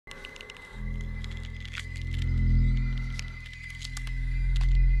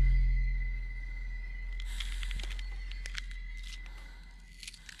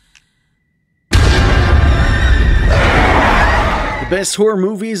best horror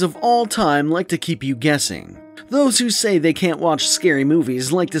movies of all time like to keep you guessing. Those who say they can't watch scary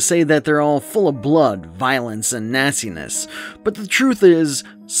movies like to say that they're all full of blood, violence, and nastiness. But the truth is,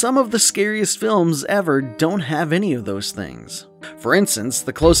 some of the scariest films ever don't have any of those things. For instance,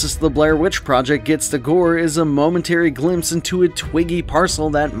 the closest the Blair Witch Project gets to gore is a momentary glimpse into a twiggy parcel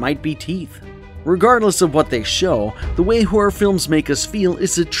that might be teeth. Regardless of what they show, the way horror films make us feel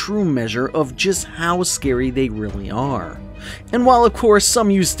is a true measure of just how scary they really are. And while of course some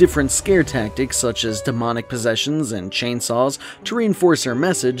use different scare tactics such as demonic possessions and chainsaws to reinforce their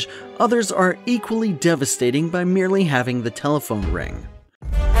message, others are equally devastating by merely having the telephone ring.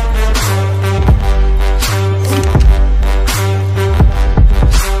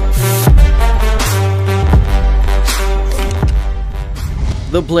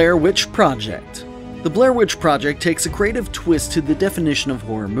 The Blair Witch Project. The Blair Witch Project takes a creative twist to the definition of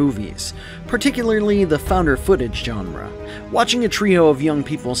horror movies, particularly the found footage genre. Watching a trio of young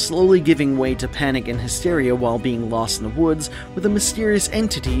people slowly giving way to panic and hysteria while being lost in the woods with a mysterious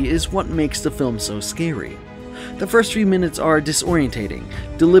entity is what makes the film so scary. The first few minutes are disorientating,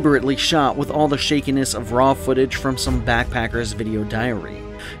 deliberately shot with all the shakiness of raw footage from some backpacker's video diary.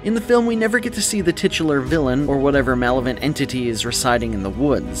 In the film, we never get to see the titular villain or whatever malevolent entity is residing in the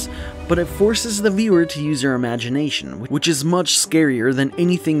woods, but it forces the viewer to use their imagination, which is much scarier than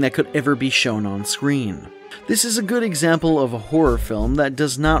anything that could ever be shown on screen. This is a good example of a horror film that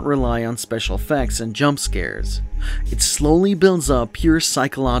does not rely on special effects and jump scares. It slowly builds up pure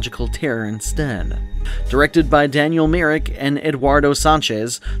psychological terror instead. Directed by Daniel Myrick and Eduardo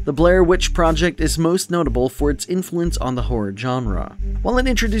Sanchez, The Blair Witch Project is most notable for its influence on the horror genre. While it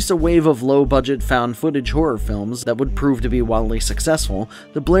introduced a wave of low-budget found-footage horror films that would prove to be wildly successful,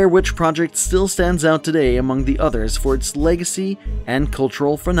 The Blair Witch Project still stands out today among the others for its legacy and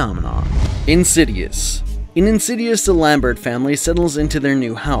cultural phenomenon. Insidious. In Insidious, the Lambert family settles into their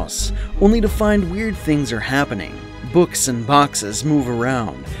new house, only to find weird things are happening. Books and boxes move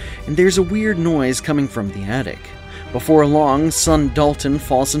around, and there's a weird noise coming from the attic. Before long, son Dalton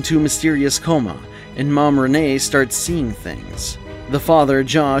falls into a mysterious coma, and mom Renee starts seeing things. The father,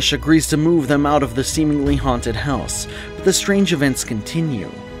 Josh, agrees to move them out of the seemingly haunted house, but the strange events continue.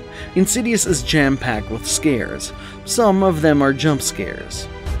 Insidious is jam-packed with scares. Some of them are jump scares.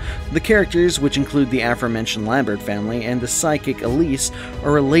 The characters, which include the aforementioned Lambert family and the psychic Elise,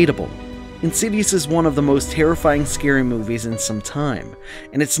 are relatable. Insidious is one of the most terrifying scary movies in some time,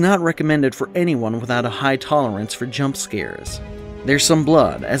 and it's not recommended for anyone without a high tolerance for jump scares. There's some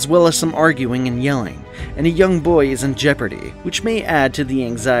blood, as well as some arguing and yelling, and a young boy is in jeopardy, which may add to the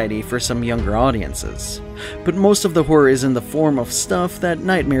anxiety for some younger audiences. But most of the horror is in the form of stuff that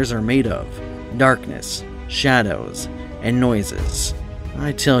nightmares are made of: darkness, shadows, and noises.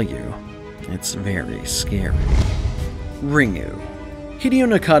 I tell you, it's very scary. Ringu. Hideo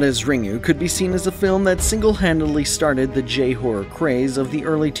Nakata's Ringu could be seen as a film that single-handedly started the J-horror craze of the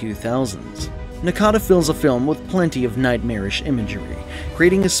early 2000s. Nakata fills a film with plenty of nightmarish imagery,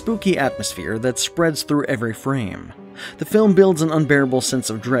 creating a spooky atmosphere that spreads through every frame. The film builds an unbearable sense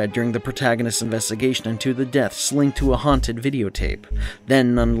of dread during the protagonist's investigation into the deaths linked to a haunted videotape,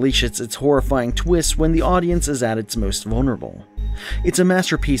 then unleashes its horrifying twist when the audience is at its most vulnerable. It's a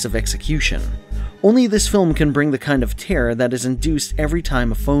masterpiece of execution. Only this film can bring the kind of terror that is induced every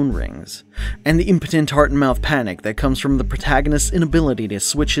time a phone rings, and the impotent heart-and-mouth panic that comes from the protagonist's inability to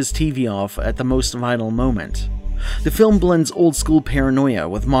switch his TV off at the most vital moment. The film blends old-school paranoia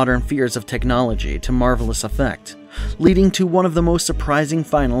with modern fears of technology to marvelous effect, leading to one of the most surprising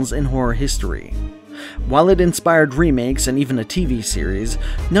finals in horror history. While it inspired remakes and even a TV series,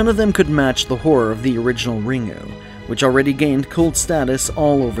 none of them could match the horror of the original Ringu, which already gained cult status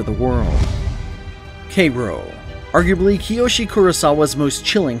all over the world. Kairo. Arguably Kiyoshi Kurosawa's most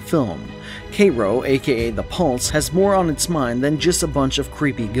chilling film, Kairo, aka The Pulse, has more on its mind than just a bunch of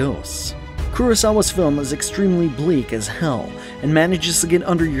creepy ghosts. Kurosawa's film is extremely bleak as hell, and manages to get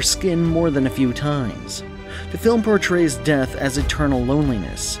under your skin more than a few times. The film portrays death as eternal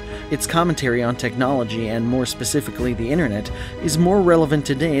loneliness. Its commentary on technology, and more specifically the internet, is more relevant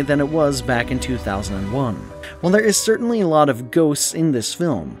today than it was back in 2001. While there is certainly a lot of ghosts in this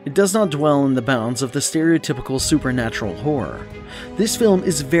film, it does not dwell in the bounds of the stereotypical supernatural horror. This film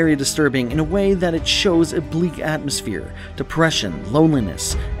is very disturbing in a way that it shows a bleak atmosphere, depression,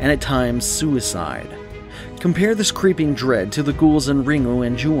 loneliness, and at times suicide. Compare this creeping dread to the ghouls in Ringu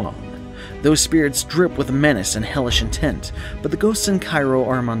and Ju-on. Those spirits drip with menace and hellish intent, but the ghosts in Kairo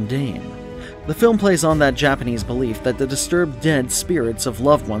are mundane. The film plays on that Japanese belief that the disturbed dead spirits of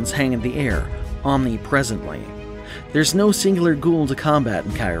loved ones hang in the air, omnipresently. There's no singular ghoul to combat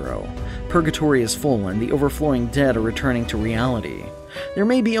in Kairo, purgatory is full and the overflowing dead are returning to reality. There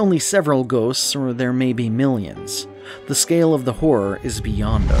may be only several ghosts, or there may be millions. The scale of the horror is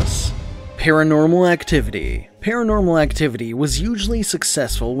beyond us. Paranormal Activity. Paranormal Activity was hugely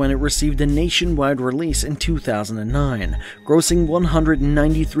successful when it received a nationwide release in 2009, grossing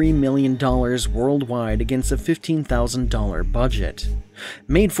 $193 million worldwide against a $15,000 budget.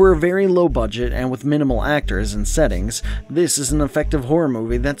 Made for a very low budget and with minimal actors and settings, this is an effective horror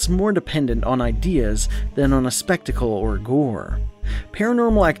movie that's more dependent on ideas than on a spectacle or gore.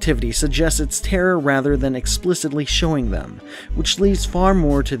 Paranormal Activity suggests its terror rather than explicitly showing them, which leaves far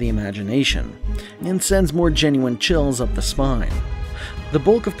more to the imagination, and sends more genuine chills up the spine. The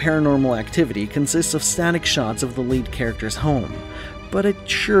bulk of Paranormal Activity consists of static shots of the lead character's home, but it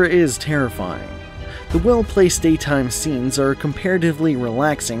sure is terrifying. The well-placed daytime scenes are comparatively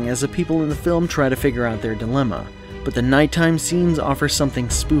relaxing as the people in the film try to figure out their dilemma, but the nighttime scenes offer something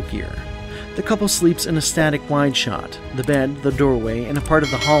spookier. The couple sleeps in a static wide shot. The bed, the doorway, and a part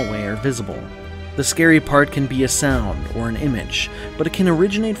of the hallway are visible. The scary part can be a sound or an image, but it can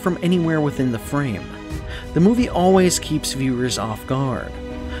originate from anywhere within the frame. The movie always keeps viewers off guard.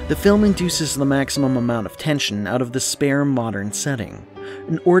 The film induces the maximum amount of tension out of the spare modern setting.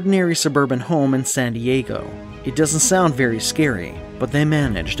 An ordinary suburban home in San Diego. It doesn't sound very scary, but they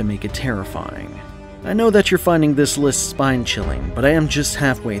manage to make it terrifying. I know that you're finding this list spine-chilling, but I am just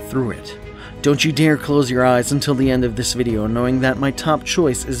halfway through it. Don't you dare close your eyes until the end of this video knowing that my top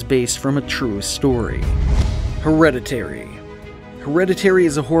choice is based from a true story. Hereditary. Hereditary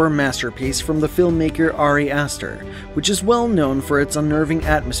is a horror masterpiece from the filmmaker Ari Aster, which is well known for its unnerving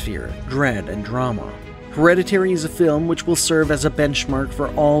atmosphere, dread, and drama. Hereditary is a film which will serve as a benchmark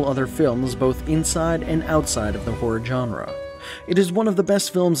for all other films both inside and outside of the horror genre. It is one of the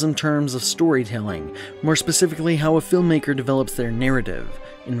best films in terms of storytelling, more specifically how a filmmaker develops their narrative,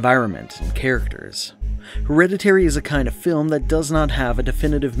 environment, and characters. Hereditary is a kind of film that does not have a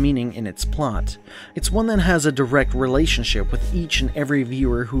definitive meaning in its plot. It's one that has a direct relationship with each and every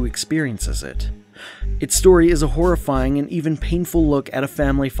viewer who experiences it. Its story is a horrifying and even painful look at a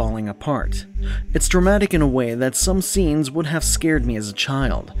family falling apart. It's dramatic in a way that some scenes would have scared me as a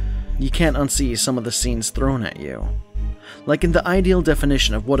child. You can't unsee some of the scenes thrown at you. Like in the ideal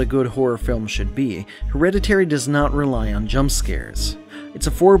definition of what a good horror film should be, Hereditary does not rely on jump scares. It's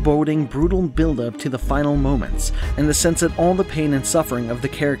a foreboding, brutal build-up to the final moments, and the sense that all the pain and suffering of the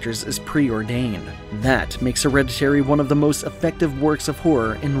characters is preordained. That makes Hereditary one of the most effective works of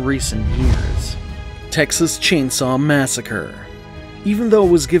horror in recent years. Texas Chainsaw Massacre. Even though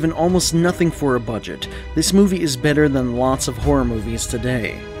it was given almost nothing for a budget, this movie is better than lots of horror movies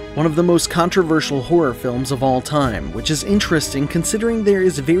today. One of the most controversial horror films of all time, which is interesting considering there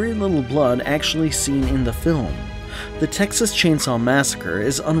is very little blood actually seen in the film. The Texas Chainsaw Massacre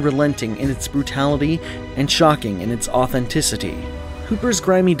is unrelenting in its brutality and shocking in its authenticity. Hooper's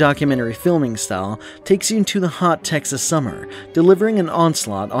grimy documentary filming style takes you into the hot Texas summer, delivering an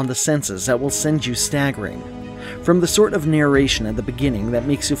onslaught on the senses that will send you staggering. From the sort of narration at the beginning that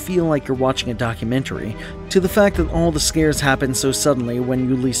makes you feel like you're watching a documentary, to the fact that all the scares happen so suddenly when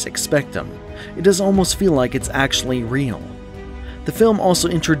you least expect them, it does almost feel like it's actually real. The film also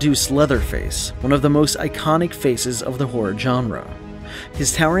introduced Leatherface, one of the most iconic faces of the horror genre.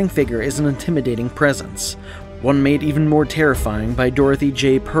 His towering figure is an intimidating presence, one made even more terrifying by Dorothy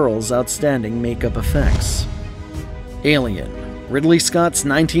J. Pearl's outstanding makeup effects. Alien, Ridley Scott's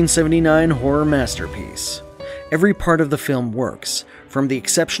 1979 horror masterpiece. Every part of the film works, from the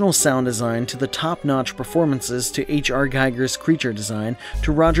exceptional sound design to the top-notch performances to H.R. Giger's creature design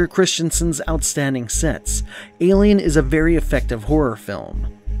to Roger Christensen's outstanding sets. Alien is a very effective horror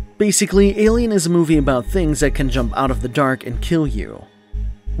film. Basically, Alien is a movie about things that can jump out of the dark and kill you.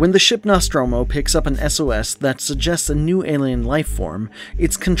 When the ship Nostromo picks up an SOS that suggests a new alien life form,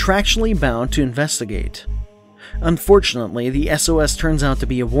 it's contractually bound to investigate. Unfortunately, the SOS turns out to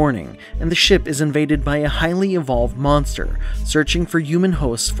be a warning, and the ship is invaded by a highly evolved monster, searching for human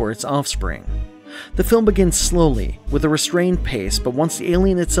hosts for its offspring. The film begins slowly, with a restrained pace, but once the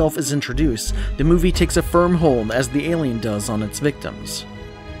alien itself is introduced, the movie takes a firm hold as the alien does on its victims.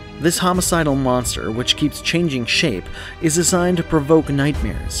 This homicidal monster, which keeps changing shape, is designed to provoke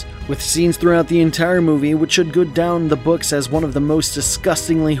nightmares, with scenes throughout the entire movie which should go down the books as one of the most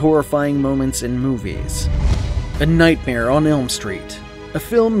disgustingly horrifying moments in movies. A Nightmare on Elm Street, a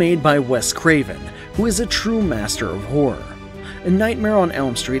film made by Wes Craven, who is a true master of horror. A Nightmare on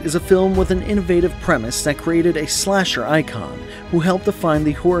Elm Street is a film with an innovative premise that created a slasher icon who helped define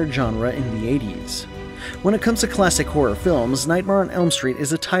the horror genre in the 80s. When it comes to classic horror films, Nightmare on Elm Street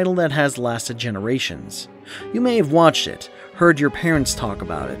is a title that has lasted generations. You may have watched it, heard your parents talk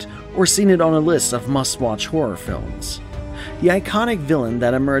about it, or seen it on a list of must-watch horror films. The iconic villain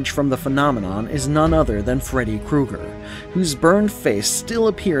that emerged from the phenomenon is none other than Freddy Krueger, whose burned face still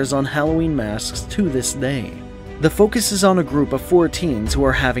appears on Halloween masks to this day. The focus is on a group of 4 teens who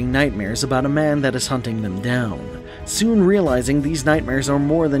are having nightmares about a man that is hunting them down, soon realizing these nightmares are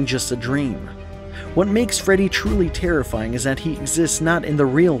more than just a dream. What makes Freddy truly terrifying is that he exists not in the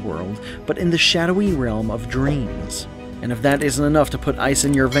real world, but in the shadowy realm of dreams. And if that isn't enough to put ice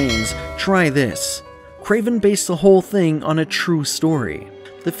in your veins, try this. Craven based the whole thing on a true story.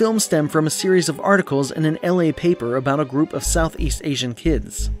 The film stemmed from a series of articles in an LA paper about a group of Southeast Asian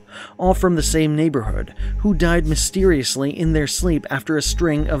kids, all from the same neighborhood, who died mysteriously in their sleep after a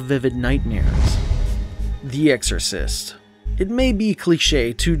string of vivid nightmares. The Exorcist. It may be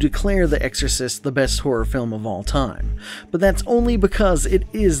cliché to declare The Exorcist the best horror film of all time, but that's only because it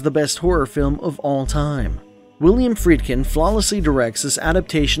is the best horror film of all time. William Friedkin flawlessly directs this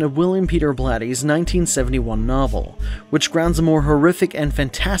adaptation of William Peter Blatty's 1971 novel, which grounds the more horrific and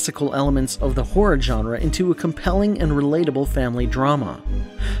fantastical elements of the horror genre into a compelling and relatable family drama.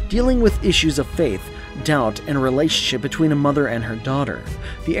 Dealing with issues of faith, doubt, and relationship between a mother and her daughter,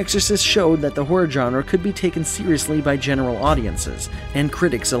 The Exorcist showed that the horror genre could be taken seriously by general audiences and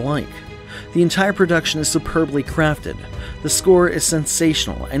critics alike. The entire production is superbly crafted. The score is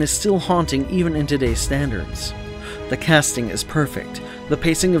sensational and is still haunting even in today's standards. The casting is perfect. The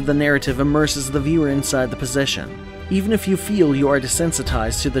pacing of the narrative immerses the viewer inside the possession. Even if you feel you are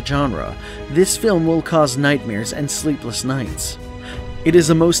desensitized to the genre, this film will cause nightmares and sleepless nights. It is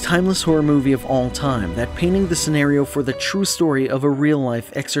the most timeless horror movie of all time that painting the scenario for the true story of a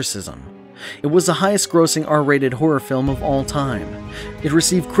real-life exorcism. It was the highest-grossing R-rated horror film of all time. It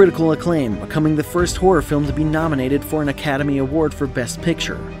received critical acclaim, becoming the first horror film to be nominated for an Academy Award for Best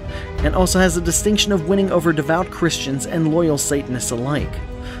Picture, and also has the distinction of winning over devout Christians and loyal Satanists alike.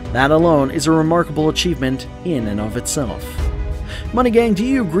 That alone is a remarkable achievement in and of itself. Money Gang, do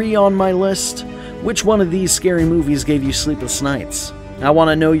you agree on my list? Which one of these scary movies gave you sleepless nights? I want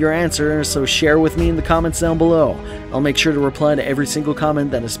to know your answer, so share with me in the comments down below. I'll make sure to reply to every single comment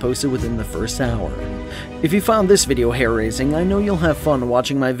that is posted within the first hour. If you found this video hair-raising, I know you'll have fun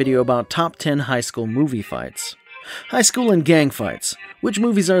watching my video about top 10 high school movie fights. High school and gang fights. Which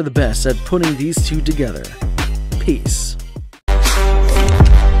movies are the best at putting these two together? Peace.